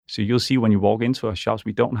So you'll see when you walk into our shops,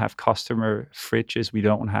 we don't have customer fridges, we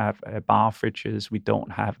don't have bar fridges, we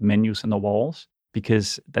don't have menus on the walls,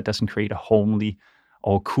 because that doesn't create a homely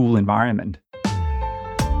or cool environment.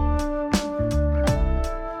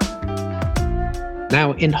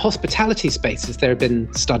 Now, in hospitality spaces, there have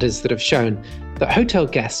been studies that have shown that hotel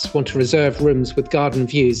guests want to reserve rooms with garden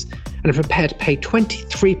views and are prepared to pay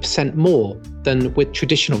 23% more than with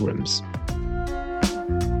traditional rooms.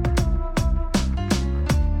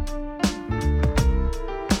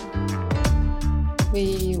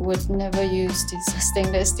 We would never use this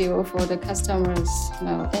stainless steel for the customers.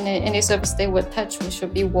 No, any surface they would touch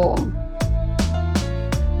should be warm.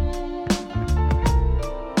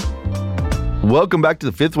 Welcome back to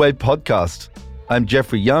the Fifth Wave podcast. I'm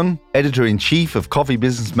Jeffrey Young, editor-in-chief of coffee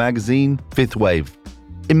business magazine Fifth Wave.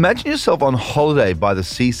 Imagine yourself on holiday by the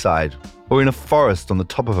seaside or in a forest on the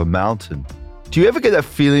top of a mountain. Do you ever get that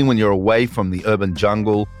feeling when you're away from the urban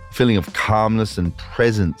jungle, feeling of calmness and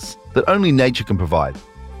presence that only nature can provide?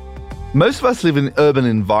 Most of us live in urban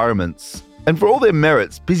environments, and for all their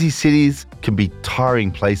merits, busy cities can be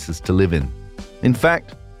tiring places to live in. In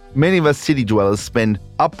fact, many of us city dwellers spend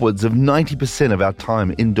upwards of 90% of our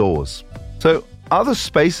time indoors. So, are the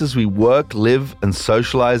spaces we work, live, and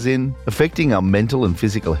socialize in affecting our mental and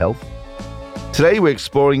physical health? Today we're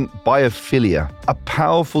exploring biophilia, a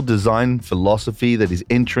powerful design philosophy that is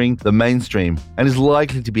entering the mainstream and is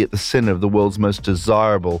likely to be at the center of the world's most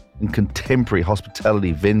desirable and contemporary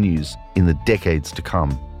hospitality venues in the decades to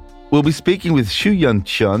come. We'll be speaking with Shu-Yun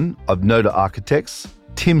Chun of Noda Architects,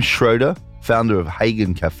 Tim Schroeder, founder of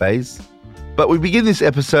Hagen Cafes. But we begin this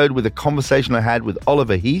episode with a conversation I had with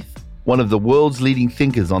Oliver Heath, one of the world's leading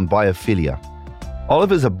thinkers on biophilia.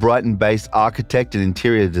 Oliver's a Brighton-based architect and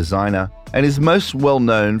interior designer and is most well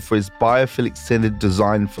known for his biophilic-centered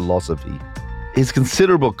design philosophy. His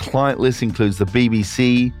considerable client list includes the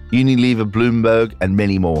BBC, Unilever, Bloomberg, and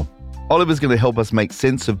many more. Oliver's going to help us make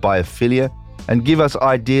sense of biophilia and give us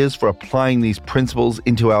ideas for applying these principles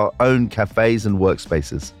into our own cafes and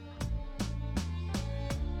workspaces.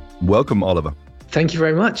 Welcome, Oliver. Thank you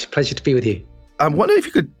very much. Pleasure to be with you. I wonder if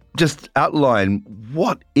you could just outline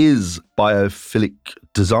what is biophilic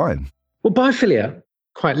design? Well, biophilia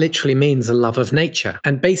quite literally means a love of nature.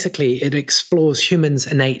 And basically, it explores humans'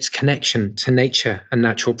 innate connection to nature and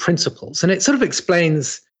natural principles. And it sort of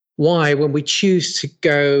explains why, when we choose to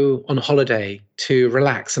go on holiday to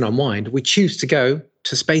relax and unwind, we choose to go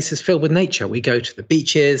to spaces filled with nature. We go to the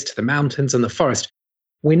beaches, to the mountains and the forest.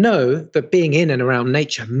 We know that being in and around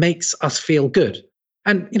nature makes us feel good.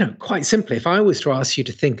 And, quite simply, if I was to ask you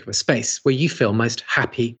to think of a space where you feel most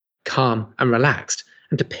happy, calm, and relaxed,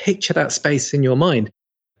 and to picture that space in your mind,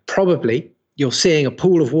 probably you're seeing a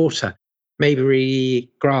pool of water,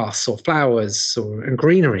 maybe grass or flowers and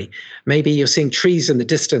greenery. Maybe you're seeing trees in the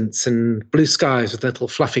distance and blue skies with little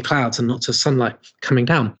fluffy clouds and lots of sunlight coming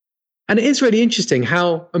down. And it is really interesting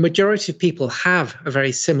how a majority of people have a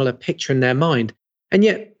very similar picture in their mind. And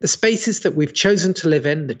yet the spaces that we've chosen to live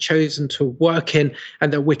in, that chosen to work in,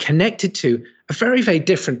 and that we're connected to are very, very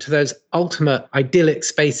different to those ultimate idyllic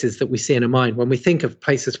spaces that we see in our mind when we think of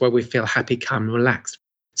places where we feel happy, calm, and relaxed.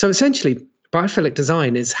 So essentially, biophilic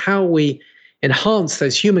design is how we enhance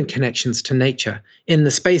those human connections to nature in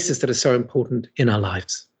the spaces that are so important in our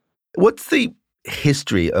lives. What's the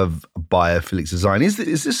history of biophilic design? Is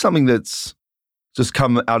this something that's just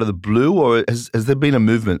come out of the blue, or has there been a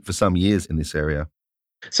movement for some years in this area?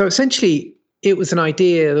 So essentially, it was an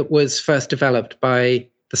idea that was first developed by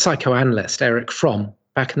the psychoanalyst Erich Fromm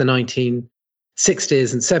back in the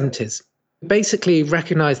 1960s and 70s. Basically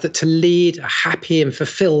recognized that to lead a happy and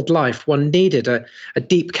fulfilled life, one needed a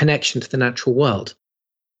deep connection to the natural world.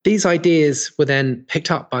 These ideas were then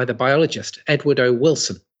picked up by the biologist Edward O.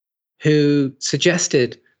 Wilson, who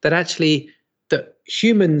suggested that actually that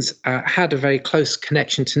humans had a very close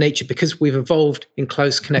connection to nature because we've evolved in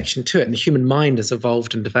close connection to it, and the human mind has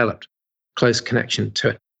evolved and developed close connection to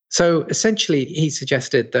it. So essentially, he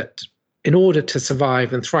suggested that in order to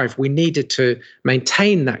survive and thrive, we needed to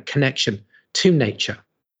maintain that connection to nature.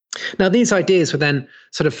 Now, these ideas were then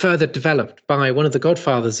sort of further developed by one of the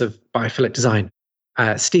godfathers of biophilic design,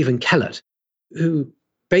 Stephen Kellett, who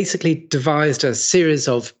basically devised a series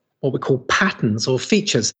of what we call patterns or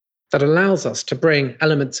features that allows us to bring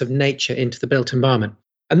elements of nature into the built environment.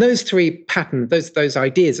 And those three patterns, those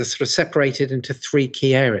ideas are sort of separated into three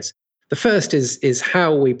key areas. The first is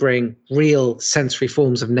how we bring real sensory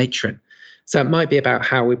forms of nature in. So it might be about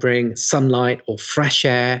how we bring sunlight or fresh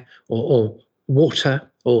air or water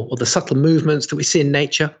or the subtle movements that we see in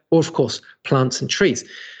nature, or of course, plants and trees.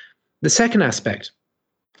 The second aspect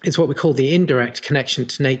is what we call the indirect connection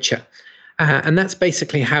to nature. And that's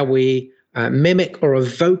basically how we mimic or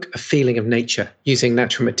evoke a feeling of nature using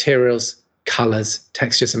natural materials, colors,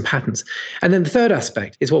 textures, and patterns. And then the third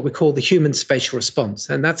aspect is what we call the human spatial response.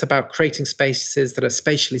 And that's about creating spaces that are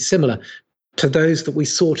spatially similar to those that we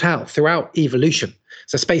sought out throughout evolution.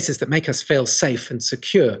 So spaces that make us feel safe and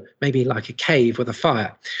secure, maybe like a cave with a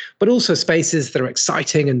fire, but also spaces that are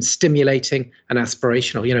exciting and stimulating and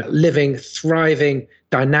aspirational, living, thriving,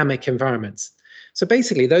 dynamic environments. So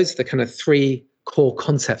basically, those are the kind of three core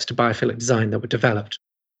concepts to biophilic design that were developed.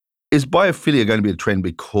 Is biophilia going to be a trend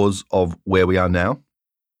because of where we are now?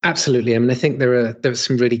 Absolutely. I mean, I think there are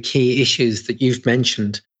some really key issues that you've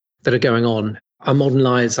mentioned that are going on. Our modern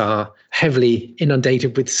lives are heavily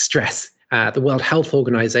inundated with stress. The World Health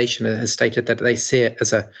Organization has stated that they see it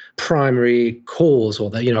as a primary cause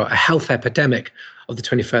or a health epidemic of the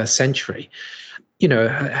 21st century.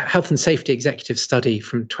 A health and safety executive study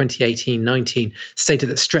from 2018-19 stated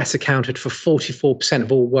that stress accounted for 44%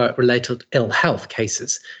 of all work-related ill health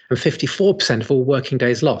cases and 54% of all working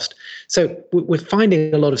days lost. So we're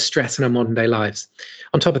finding a lot of stress in our modern day lives.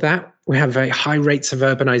 On top of that, we have very high rates of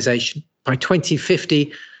urbanization. By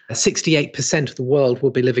 2050, 68% of the world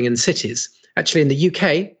will be living in cities. Actually, in the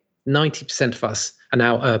UK, 90% of us are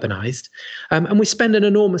now urbanized. And we spend an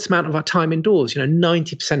enormous amount of our time indoors.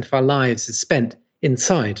 90% of our lives is spent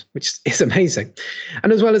inside, which is amazing.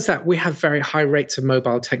 And as well as that, we have very high rates of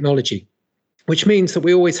mobile technology, which means that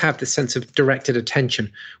we always have this sense of directed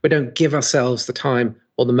attention. We don't give ourselves the time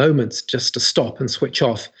or the moments just to stop and switch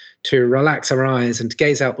off, to relax our eyes and to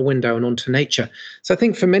gaze out the window and onto nature. So I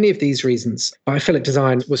think for many of these reasons, biophilic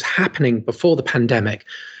design was happening before the pandemic.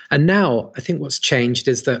 And now I think what's changed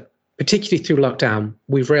is that, particularly through lockdown,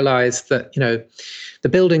 we've realized that, the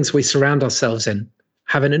buildings we surround ourselves in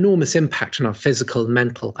have an enormous impact on our physical,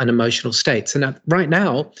 mental, and emotional states. And right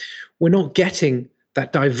now, we're not getting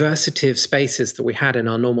that diversity of spaces that we had in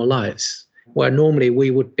our normal lives, where normally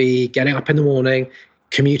we would be getting up in the morning,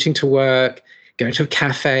 commuting to work, going to a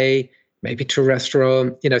cafe, maybe to a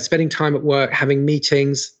restaurant, spending time at work, having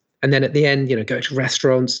meetings, and then at the end, go to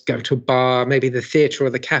restaurants, go to a bar, maybe the theatre or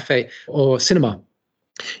the cafe or cinema.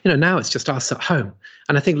 Now it's just us at home.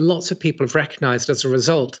 And I think lots of people have recognized as a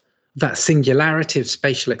result that singularity of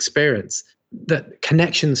spatial experience, that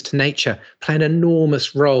connections to nature play an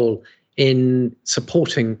enormous role in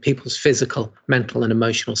supporting people's physical, mental, and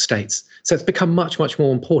emotional states. So it's become much, much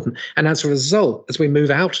more important. And as a result, as we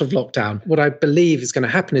move out of lockdown, what I believe is going to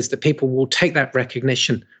happen is that people will take that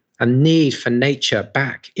recognition and need for nature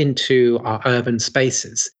back into our urban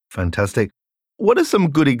spaces. Fantastic. What are some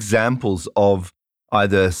good examples of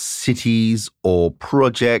either cities or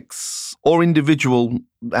projects or individual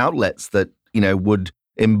outlets that, would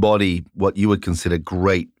embody what you would consider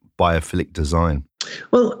great biophilic design?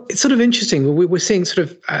 Well, it's sort of interesting. We're seeing sort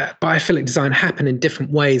of biophilic design happen in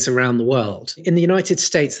different ways around the world. In the United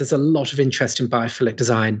States, there's a lot of interest in biophilic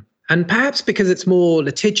design. And perhaps because it's more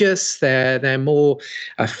litigious, they're more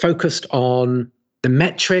focused on the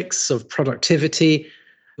metrics of productivity.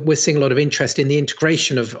 We're seeing a lot of interest in the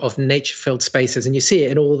integration of nature-filled spaces. And you see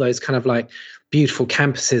it in all those kind of like beautiful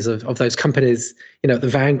campuses of those companies, the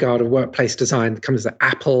vanguard of workplace design. Companies like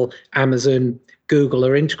Apple, Amazon, Google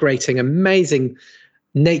are integrating amazing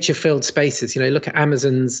nature-filled spaces. Look at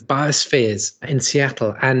Amazon's biospheres in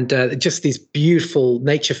Seattle and just these beautiful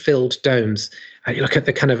nature-filled domes. You look at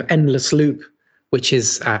the kind of endless loop, which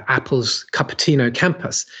is Apple's Cupertino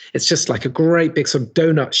campus. It's just like a great big sort of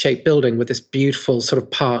donut-shaped building with this beautiful sort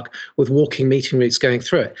of park with walking meeting routes going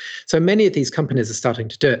through it. So many of these companies are starting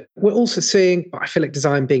to do it. We're also seeing biophilic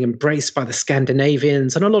design being embraced by the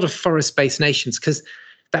Scandinavians and a lot of forest-based nations, because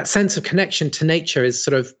that sense of connection to nature is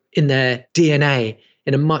sort of in their DNA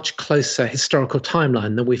in a much closer historical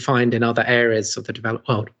timeline than we find in other areas of the developed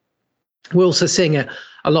world. We're also seeing it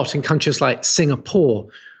a lot in countries like Singapore,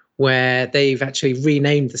 where they've actually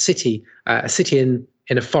renamed the city, a city in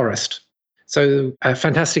a forest. So a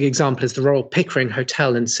fantastic example is the Royal Pickering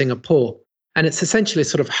Hotel in Singapore. And it's essentially a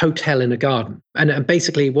sort of hotel in a garden. And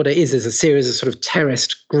basically what it is a series of sort of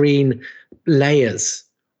terraced green layers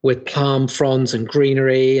with palm fronds and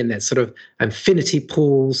greenery, and there's sort of infinity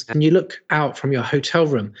pools. And you look out from your hotel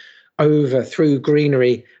room over through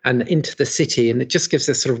greenery and into the city, and it just gives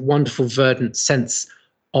this sort of wonderful verdant sense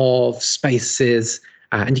of spaces.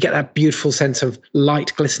 And you get that beautiful sense of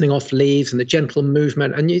light glistening off leaves and the gentle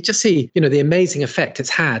movement. And you just see, the amazing effect it's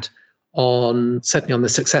had certainly on the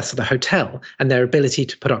success of the hotel and their ability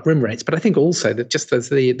to put up room rates. But I think also that just there's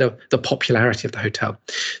the popularity of the hotel.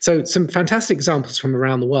 So some fantastic examples from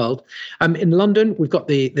around the world. In London, we've got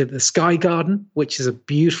the Sky Garden, which is a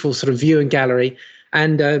beautiful sort of viewing gallery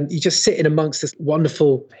And you just sit in amongst this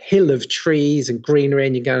wonderful hill of trees and greenery,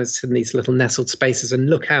 and you go into these little nestled spaces and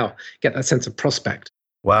look out, get that sense of prospect.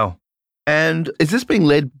 Wow. And is this being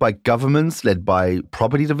led by governments, led by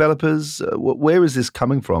property developers? Where is this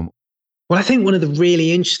coming from? Well, I think one of the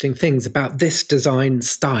really interesting things about this design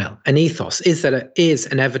style and ethos is that it is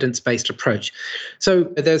an evidence-based approach. So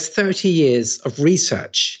there's 30 years of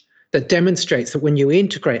research that demonstrates that when you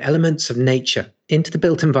integrate elements of nature into the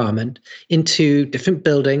built environment, into different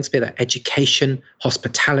buildings, be that education,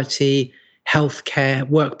 hospitality, healthcare,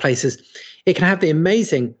 workplaces, it can have the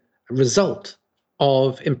amazing result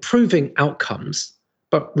of improving outcomes,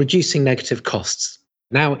 but reducing negative costs.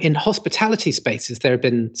 Now, in hospitality spaces, there have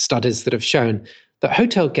been studies that have shown that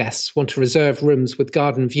hotel guests want to reserve rooms with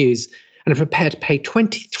garden views and are prepared to pay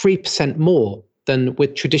 23% more than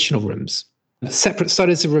with traditional rooms. Separate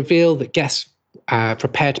studies have revealed that guests are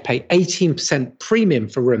prepared to pay 18% premium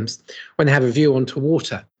for rooms when they have a view onto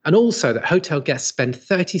water, and also that hotel guests spend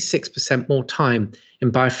 36% more time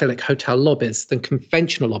in biophilic hotel lobbies than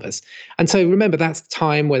conventional lobbies. And so remember, that's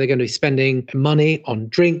time where they're going to be spending money on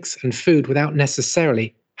drinks and food without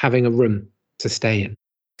necessarily having a room to stay in.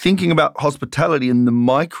 Thinking about hospitality in the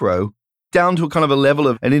micro, down to a kind of a level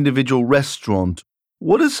of an individual restaurant,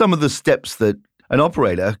 what are some of the steps that an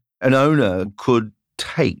operator, an owner could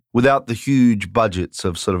take without the huge budgets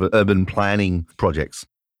of sort of urban planning projects?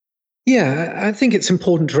 Yeah, I think it's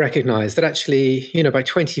important to recognize that actually, by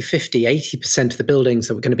 2050, 80% of the buildings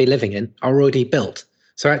that we're going to be living in are already built.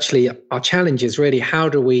 So actually, our challenge is really how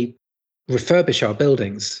do we refurbish our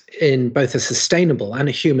buildings in both a sustainable and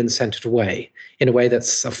a human-centered way, in a way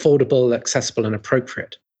that's affordable, accessible, and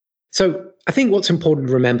appropriate. So I think what's important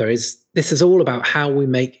to remember is this is all about how we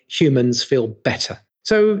make humans feel better.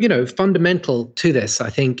 So, fundamental to this, I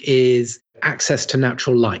think, is access to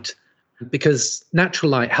natural light, because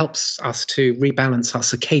natural light helps us to rebalance our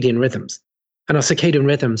circadian rhythms. And our circadian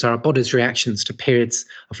rhythms are our body's reactions to periods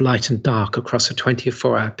of light and dark across a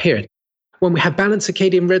 24-hour period. When we have balanced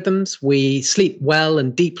circadian rhythms, we sleep well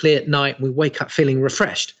and deeply at night, and we wake up feeling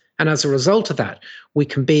refreshed. And as a result of that, we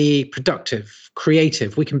can be productive,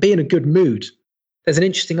 creative, we can be in a good mood. There's an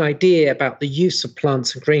interesting idea about the use of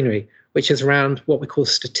plants and greenery, which is around what we call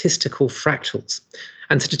statistical fractals.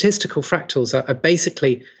 And statistical fractals are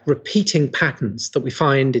basically repeating patterns that we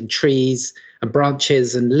find in trees and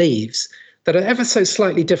branches and leaves that are ever so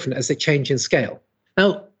slightly different as they change in scale.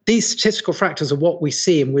 Now, these statistical fractals are what we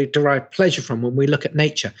see and we derive pleasure from when we look at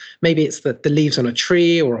nature. Maybe it's the leaves on a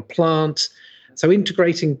tree or a plant. So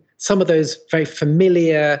integrating some of those very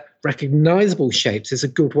familiar, recognizable shapes is a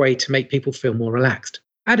good way to make people feel more relaxed.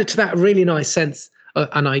 Added to that, a really nice sense,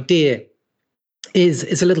 an idea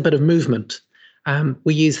is a little bit of movement.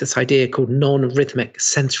 We use this idea called non-rhythmic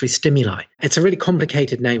sensory stimuli. It's a really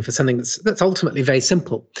complicated name for something that's ultimately very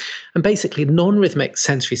simple. And basically, non-rhythmic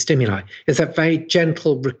sensory stimuli is that very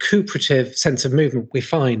gentle, recuperative sense of movement we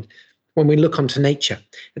find when we look onto nature.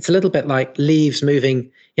 It's a little bit like leaves moving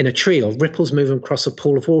in a tree or ripples moving across a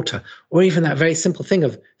pool of water, or even that very simple thing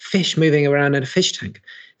of fish moving around in a fish tank.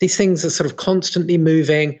 These things are sort of constantly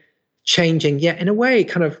moving, changing, yet in a way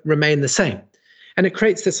kind of remain the same. And it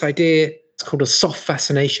creates this idea, it's called a soft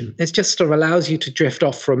fascination. It just sort of allows you to drift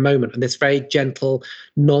off for a moment in this very gentle,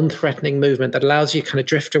 non-threatening movement that allows you to kind of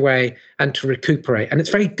drift away and to recuperate. And it's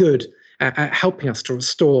very good at helping us to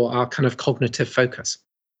restore our kind of cognitive focus.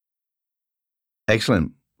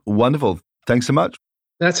 Excellent. Wonderful. Thanks so much.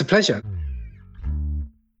 That's a pleasure.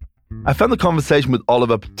 I found the conversation with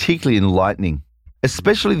Oliver particularly enlightening,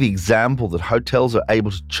 especially the example that hotels are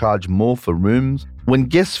able to charge more for rooms when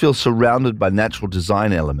guests feel surrounded by natural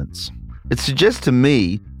design elements. It suggests to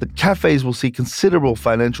me that cafes will see considerable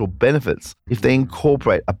financial benefits if they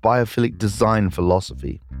incorporate a biophilic design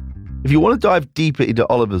philosophy. If you want to dive deeper into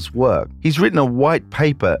Oliver's work, he's written a white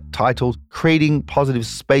paper titled Creating Positive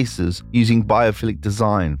Spaces Using Biophilic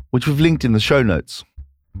Design, which we've linked in the show notes.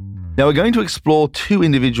 Now we're going to explore two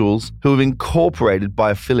individuals who have incorporated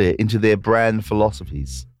biophilia into their brand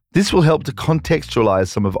philosophies. This will help to contextualize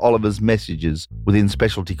some of Oliver's messages within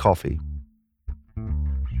specialty coffee.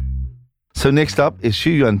 So next up is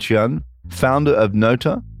Xuyuan Qian, founder of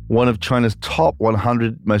Nota, one of China's top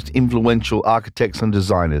 100 most influential architects and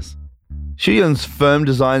designers. Xuyuan's firm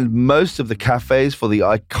designed most of the cafes for the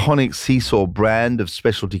iconic Seesaw brand of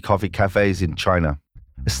specialty coffee cafes in China.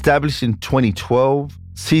 Established in 2012,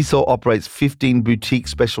 Seesaw operates 15 boutique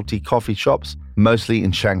specialty coffee shops, mostly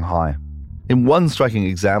in Shanghai. In one striking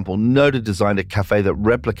example, Nota designed a cafe that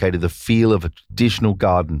replicated the feel of a traditional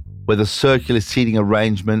garden, with a circular seating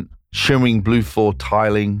arrangement, shimmering blue floor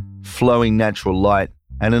tiling, flowing natural light,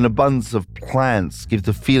 and an abundance of plants gives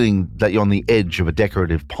the feeling that you're on the edge of a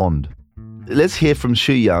decorative pond. Let's hear from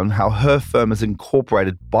Shu-Yan how her firm has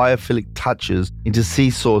incorporated biophilic touches into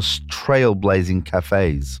Seesaw's trailblazing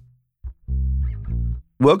cafes.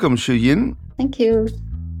 Welcome, Shu-Yan. Thank you.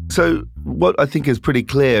 So what I think is pretty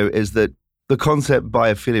clear is that the concept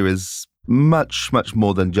biophilia is much, much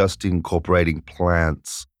more than just incorporating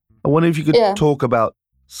plants. I wonder if you could talk about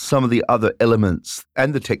some of the other elements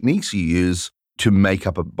and the techniques you use to make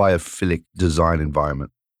up a biophilic design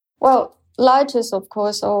environment. Well, light is, of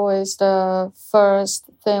course, always the first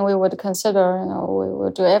thing we would consider. We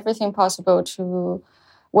will do everything possible to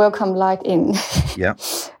welcome light in. Yeah.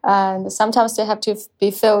 And sometimes they have to be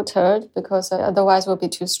filtered because otherwise it will be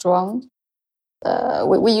too strong.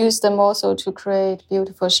 We use them also to create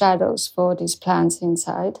beautiful shadows for these plants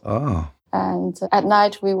inside. Oh. And at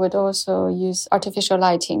night, we would also use artificial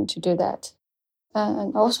lighting to do that.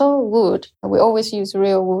 And also wood. We always use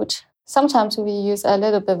real wood. Sometimes we use a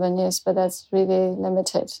little bit of veneers, but that's really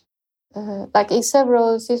limited. Like in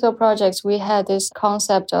several Seesaw projects, we had this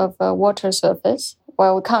concept of a water surface.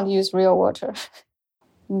 Well, we can't use real water.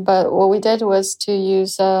 But what we did was to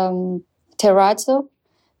use terrazzo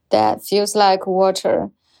that feels like water.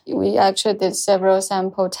 We actually did several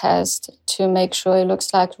sample tests to make sure it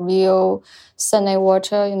looks like real sunny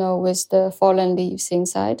water, with the fallen leaves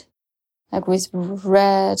inside, like with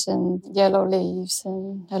red and yellow leaves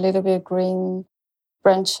and a little bit green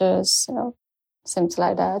branches, things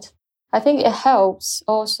like that. I think it helps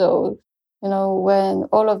also, when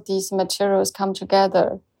all of these materials come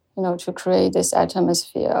together, to create this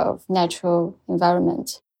atmosphere of natural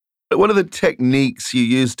environment. What are the techniques you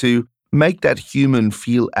use to make that human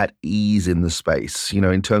feel at ease in the space,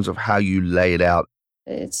 in terms of how you lay it out?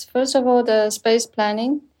 It's first of all the space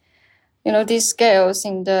planning. These scales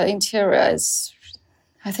in the interior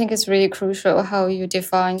I think it's really crucial how you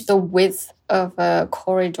define the width of a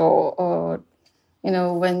corridor or,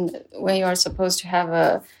 when you are supposed to have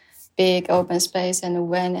a big open space and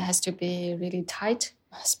when it has to be really tight.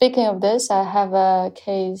 Speaking of this, I have a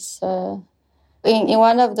case. In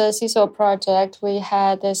one of the Seesaw project, we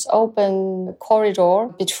had this open corridor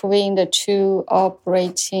between the two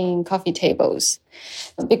operating coffee tables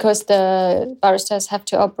because the baristas have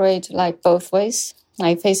to operate like both ways,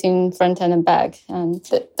 like facing front and back. And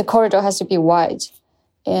the corridor has to be wide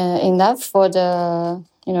enough for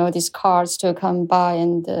these cars to come by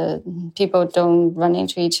and people don't run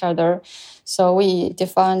into each other. So we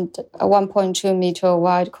defined a 1.2 meter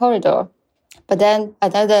wide corridor. But then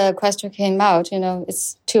another question came out,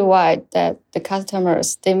 it's too wide that the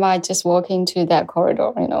customers, they might just walk into that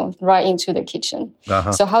corridor, right into the kitchen.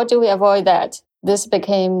 Uh-huh. So how do we avoid that? This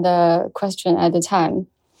became the question at the time.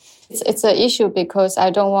 It's an issue because I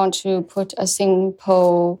don't want to put a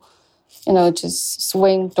simple, just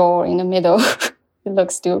swing door in the middle. It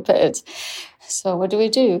looks stupid. So what do we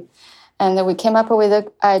do? And then we came up with the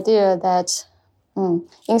idea that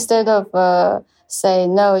instead of say,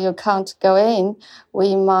 no, you can't go in,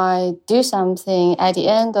 we might do something at the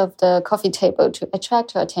end of the coffee table to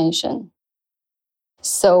attract your attention.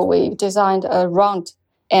 So we designed a round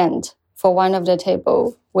end for one of the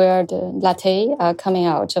table where the latte are coming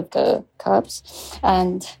out of the cups.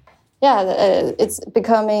 And it's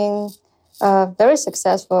becoming a very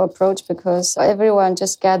successful approach because everyone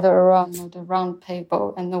just gather around the round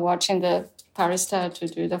table and watching the barista to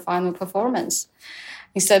do the final performance,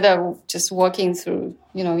 instead of just walking through,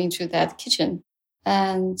 into that kitchen.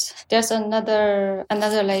 And there's another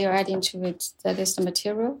layer adding to it, that is the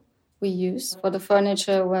material we use for the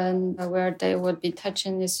furniture where they would be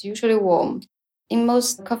touching is usually warm. In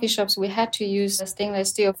most coffee shops, we had to use stainless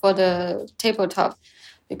steel for the tabletop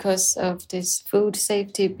because of this Food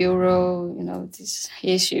Safety Bureau, these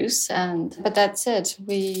issues. But that's it.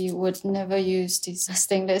 We would never use this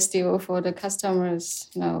stainless steel for the customers.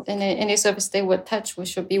 Any surface they would touch, we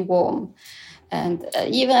should be warm and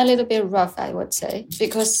even a little bit rough, I would say,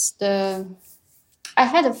 because I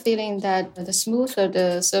had a feeling that the smoother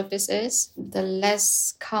the surface is, the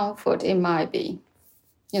less comfort it might be.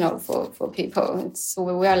 For people. So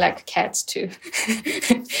we are like cats too.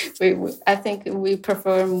 I think we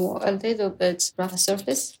prefer a little bit rougher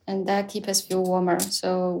surface, and that keeps us feel warmer.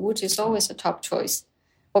 So wood is always a top choice.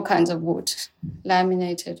 All kinds of wood,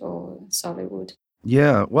 laminated or solid wood.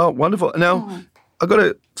 Yeah, well, wonderful. Now, I've got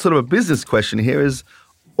a sort of a business question here. Is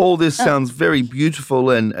all this sounds very beautiful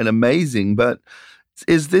and amazing, but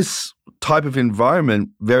is this type of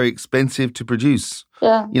environment very expensive to produce?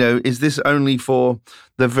 Yeah. Is this only for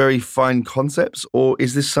the very fine concepts, or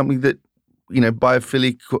is this something that,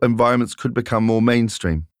 biophilic environments could become more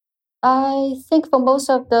mainstream? I think for most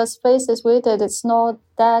of the spaces we did, it's not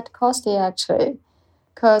that costly actually,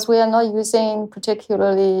 because we are not using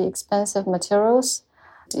particularly expensive materials.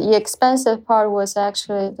 The expensive part was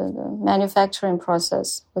actually the manufacturing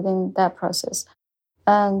process within that process.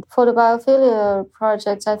 And for the biophilia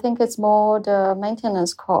projects, I think it's more the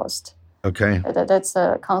maintenance cost. Okay. That's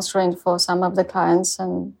a constraint for some of the clients.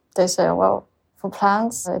 And they say, well, for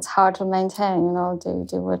plants, it's hard to maintain.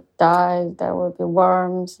 They would die, there would be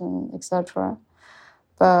worms, and etc.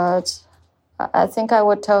 But I think I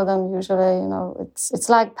would tell them usually, it's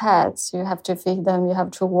like pets. You have to feed them, you have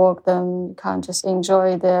to walk them. You can't just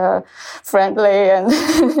enjoy their friendly and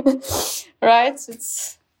right.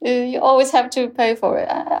 You always have to pay for it.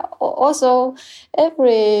 Also,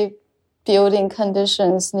 every building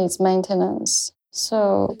conditions needs maintenance.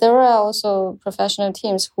 So there are also professional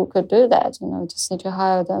teams who could do that. Just need to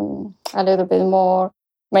hire them a little bit more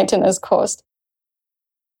maintenance cost.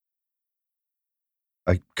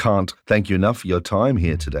 I can't thank you enough for your time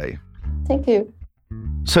here today. Thank you.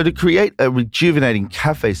 So to create a rejuvenating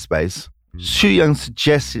cafe space, Xu Yang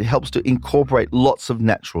suggests it helps to incorporate lots of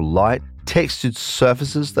natural light, textured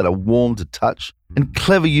surfaces that are warm to touch, and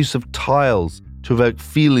clever use of tiles to evoke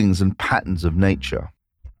feelings and patterns of nature.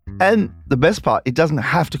 And the best part, it doesn't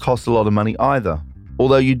have to cost a lot of money either,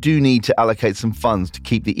 although you do need to allocate some funds to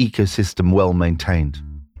keep the ecosystem well maintained.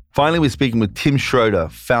 Finally, we're speaking with Tim Schroeder,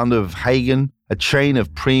 founder of Hagen, a chain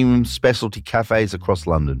of premium specialty cafes across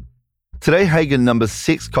London. Today, Hagen numbers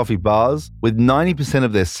 6 coffee bars, with 90%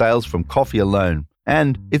 of their sales from coffee alone,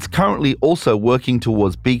 and it's currently also working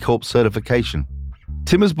towards B Corp certification.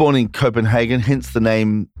 Tim was born in Copenhagen, hence the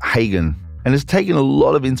name Hagen, and has taken a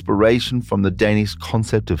lot of inspiration from the Danish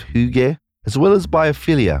concept of hygge, as well as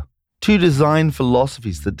biophilia, 2 design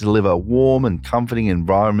philosophies that deliver warm and comforting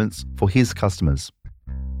environments for his customers.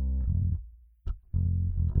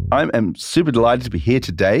 I am super delighted to be here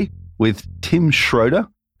today with Tim Schroeder,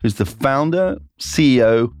 who's the founder,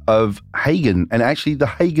 CEO of Hagen, and actually the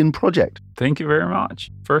Hagen Project. Thank you very much.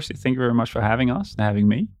 Firstly, thank you very much for having us and having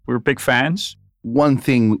me. We're big fans. One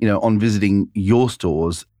thing, on visiting your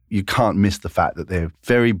stores, you can't miss the fact that they're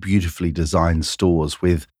very beautifully designed stores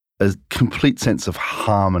with a complete sense of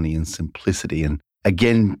harmony and simplicity. And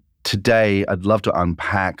again, today, I'd love to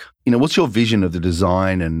unpack, what's your vision of the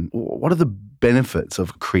design and what are the benefits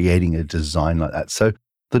of creating a design like that? So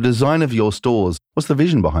the design of your stores, what's the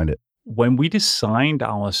vision behind it? When we designed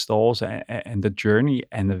our stores and the journey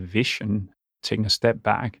and the vision, taking a step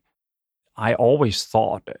back, I always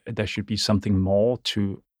thought there should be something more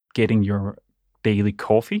to getting your daily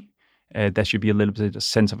coffee. There should be a little bit of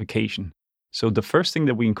sense of occasion. So the first thing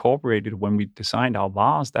that we incorporated when we designed our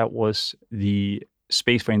bars, that was the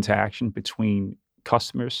space for interaction between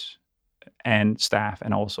customers and staff,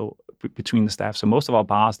 and also between the staff. So most of our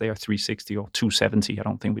bars, they are 360 or 270. I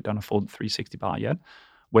don't think we've done a full 360 bar yet,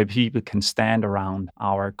 where people can stand around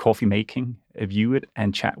our coffee making, view it,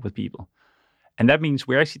 and chat with people. And that means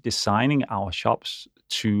we're actually designing our shops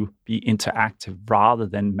to be interactive rather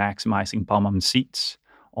than maximizing bum seats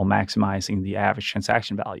or maximizing the average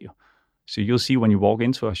transaction value. So you'll see when you walk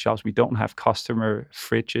into our shops, we don't have customer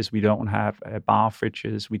fridges, we don't have bar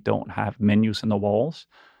fridges, we don't have menus on the walls,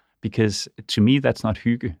 because to me, that's not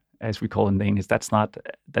hygge, as we call it in Danish. That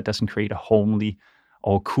doesn't create a homely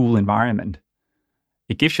or cool environment.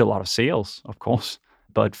 It gives you a lot of sales, of course,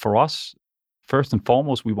 but for us, first and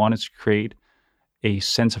foremost, we wanted to create a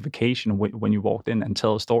sense of occasion when you walked in and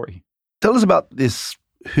tell a story. Tell us about this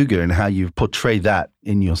hygge and how you portray that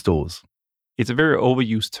in your stores. It's a very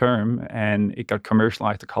overused term, and it got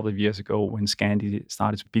commercialized a couple of years ago when Scandi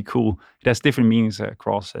started to be cool. It has different meanings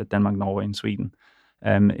across Denmark, Norway, and Sweden.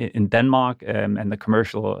 In Denmark, and the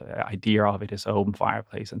commercial idea of it is an open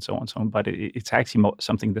fireplace and so on and so on, but it's actually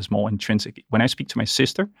something that's more intrinsic. When I speak to my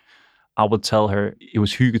sister, I will tell her it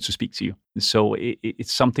was hygge to speak to you. So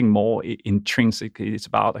it's something more intrinsic. It's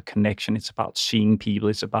about a connection. It's about seeing people.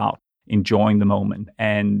 It's about enjoying the moment.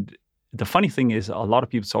 And the funny thing is, a lot of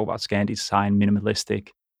people talk about Scandi design, minimalistic.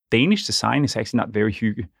 Danish design is actually not very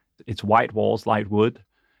hygge. It's white walls, light wood,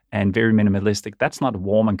 and very minimalistic. That's not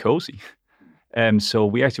warm and cozy. So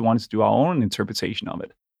we actually wanted to do our own interpretation of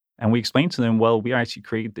it. And we explained to them, well, we actually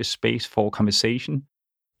created this space for conversation.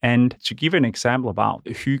 And to give an example about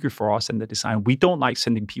hygge for us and the design, we don't like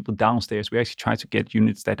sending people downstairs. We actually try to get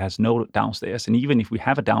units that has no downstairs. And even if we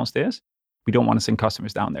have a downstairs, we don't want to send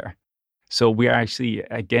customers down there. So we're actually,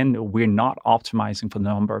 again, we're not optimizing for the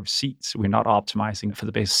number of seats. We're not optimizing for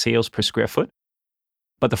the best sales per square foot.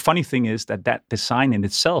 But the funny thing is that design in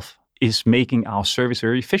itself is making our service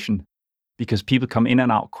very efficient, because people come in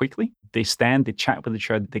and out quickly. They stand, they chat with each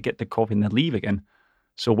other, they get the coffee and they leave again.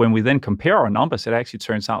 So when we then compare our numbers, it actually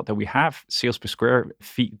turns out that we have sales per square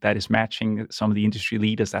feet that is matching some of the industry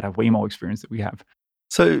leaders that have way more experience than we have.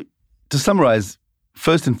 So to summarize,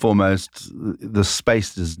 first and foremost, the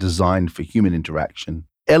space is designed for human interaction.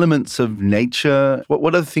 Elements of nature,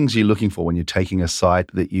 what are the things you're looking for when you're taking a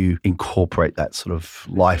site that you incorporate that sort of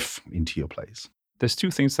life into your place? There's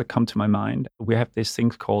two things that come to my mind. We have this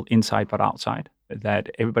thing called inside but outside,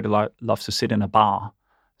 that everybody loves to sit in a bar.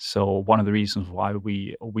 So one of the reasons why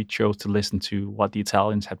we chose to listen to what the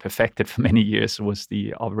Italians had perfected for many years was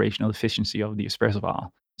the operational efficiency of the espresso bar.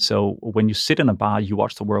 So when you sit in a bar, you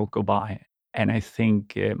watch the world go by. And I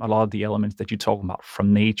think a lot of the elements that you talk about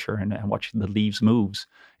from nature and watching the leaves moves,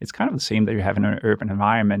 it's kind of the same that you have in an urban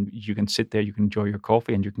environment. You can sit there, you can enjoy your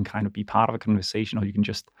coffee, and you can kind of be part of a conversation, or you can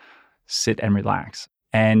just sit and relax.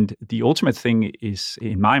 And the ultimate thing is,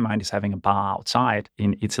 in my mind, is having a bar outside.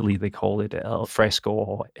 In Italy, they call it El Fresco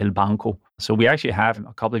or El Banco. So we actually have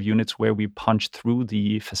a couple of units where we punch through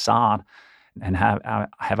the facade and have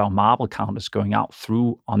our marble counters going out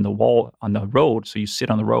through on the wall, on the road. So you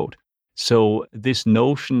sit on the road. So this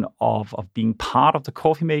notion of being part of the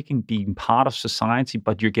coffee making, being part of society,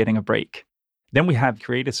 but you're getting a break. Then we have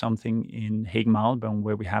created something in Hagen Malmberg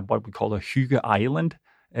where we have what we call a Hygge Island.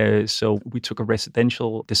 So we took a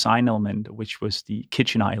residential design element, which was the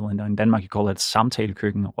kitchen island. In Denmark, you call it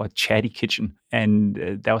samtalekøkken or a chatty kitchen. And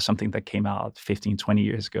that was something that came out 15, 20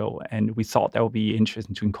 years ago. And we thought that would be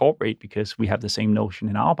interesting to incorporate because we have the same notion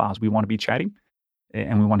in our bars. We want to be chatting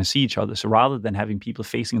and we want to see each other. So rather than having people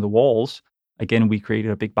facing the walls, again, we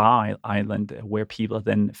created a big bar island where people are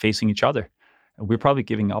then facing each other. We're probably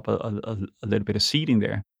giving up a little bit of seating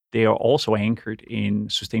there. They are also anchored in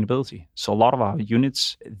sustainability. So a lot of our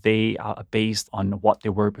units, they are based on what they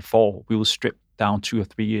were before. We will strip down 2 or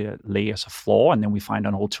 3 layers of floor, and then we find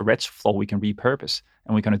an old terrazzo floor we can repurpose,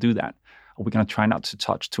 and we're going to do that. We're going to try not to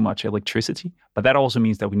touch too much electricity, but that also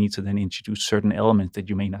means that we need to then introduce certain elements that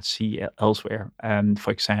you may not see elsewhere.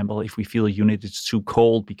 For example, if we feel a unit is too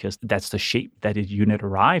cold because that's the shape that a unit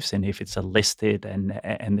arrives in, if it's a listed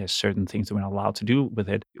and there's certain things that we're not allowed to do with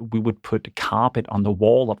it, we would put a carpet on the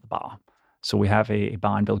wall of the bar. So we have a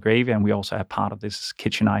bar in Belgravia, and we also have part of this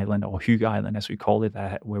kitchen island or Hygge Island, as we call it,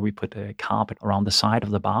 where we put a carpet around the side of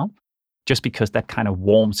the bar, just because that kind of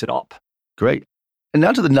warms it up. Great. And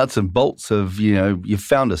now to the nuts and bolts of, you've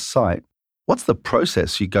found a site. What's the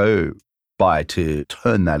process you go by to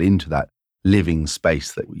turn that into that living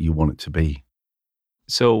space that you want it to be?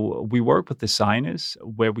 So we work with designers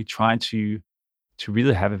where we try to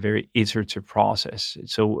really have a very iterative process.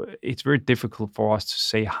 So it's very difficult for us to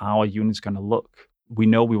say how a unit's going to look. We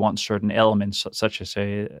know we want certain elements, such as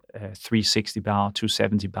a 360 bar,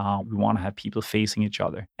 270 bar. We want to have people facing each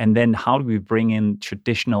other. And then how do we bring in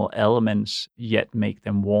traditional elements, yet make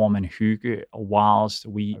them warm and hygge, whilst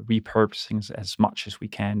we repurposing as much as we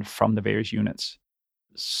can from the various units?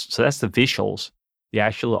 So that's the visuals. The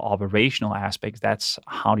actual operational aspects, that's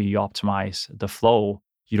how do you optimize the flow.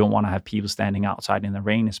 You don't want to have people standing outside in the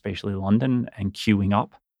rain, especially London, and queuing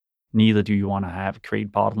up. Neither do you want to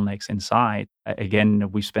create bottlenecks inside. Again,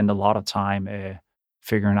 we spend a lot of time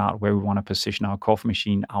figuring out where we want to position our coffee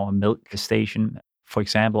machine, our milk station. For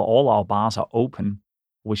example, all our bars are open,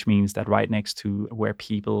 which means that right next to where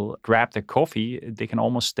people grab their coffee, they can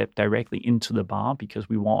almost step directly into the bar because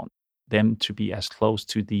we want them to be as close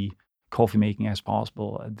to the coffee making as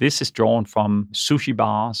possible. This is drawn from sushi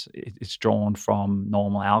bars. It's drawn from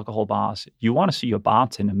normal alcohol bars. You want to see your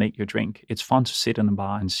bartender make your drink. It's fun to sit in a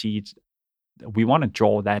bar and see it. We want to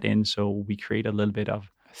draw that in, so we create a little bit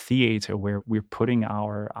of theater where we're putting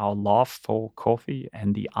our love for coffee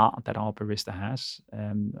and the art that our barista has.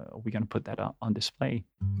 We're going to put that on display.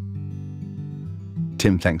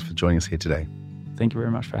 Tim, thanks for joining us here today. Thank you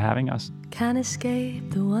very much for having us. Can't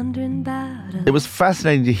escape the wondering battle. It was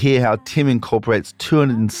fascinating to hear how Tim incorporates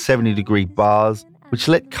 270-degree bars, which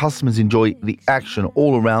let customers enjoy the action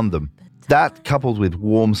all around them. That, coupled with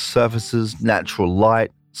warm surfaces, natural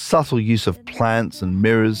light, subtle use of plants and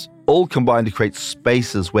mirrors, all combine to create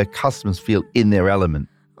spaces where customers feel in their element.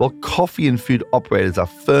 While coffee and food operators are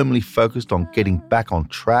firmly focused on getting back on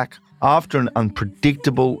track, after an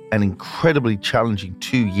unpredictable and incredibly challenging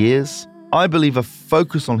 2 years, I believe a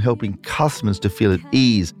focus on helping customers to feel at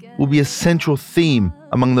ease will be a central theme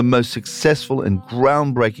among the most successful and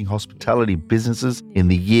groundbreaking hospitality businesses in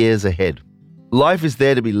the years ahead. Life is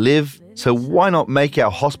there to be lived, so why not make our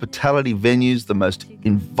hospitality venues the most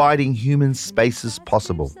inviting human spaces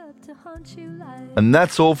possible? And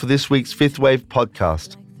that's all for this week's Fifth Wave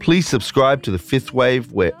podcast. Please subscribe to the Fifth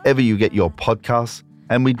Wave wherever you get your podcasts,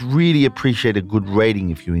 and we'd really appreciate a good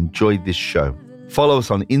rating if you enjoyed this show. Follow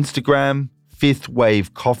us on Instagram, Fifth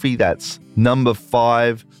Wave Coffee. That's number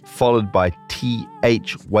 5 followed by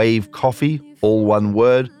TH Wave Coffee, all one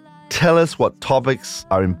word. Tell us what topics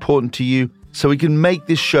are important to you so we can make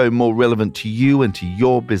this show more relevant to you and to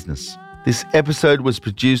your business. This episode was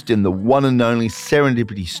produced in the one and only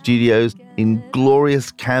Serendipity Studios in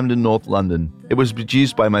glorious Camden, North London. It was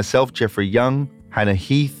produced by myself, Jeffrey Young, Hannah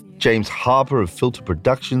Heath, James Harper of Filter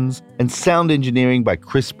Productions, and sound engineering by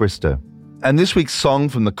Chris Bristow. And this week's song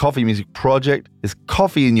from the Coffee Music Project is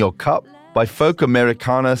Coffee in Your Cup by folk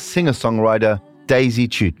Americana singer-songwriter Daisy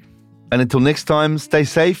Chute. And until next time, stay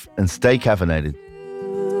safe and stay caffeinated.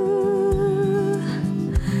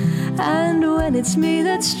 And when it's me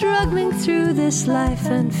that's struggling through this life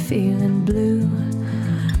and feeling blue,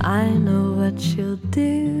 I know what you'll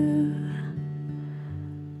do.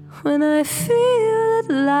 When I feel that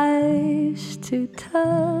life's too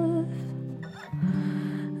tough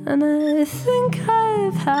and I think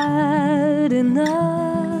I've had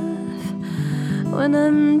enough, when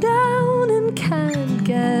I'm down and can't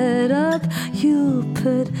get up, you'll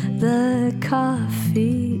put the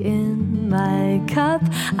coffee in my cup.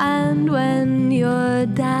 And when you're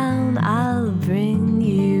down, I'll bring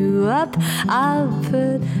you up. I'll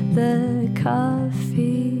put the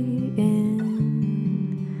coffee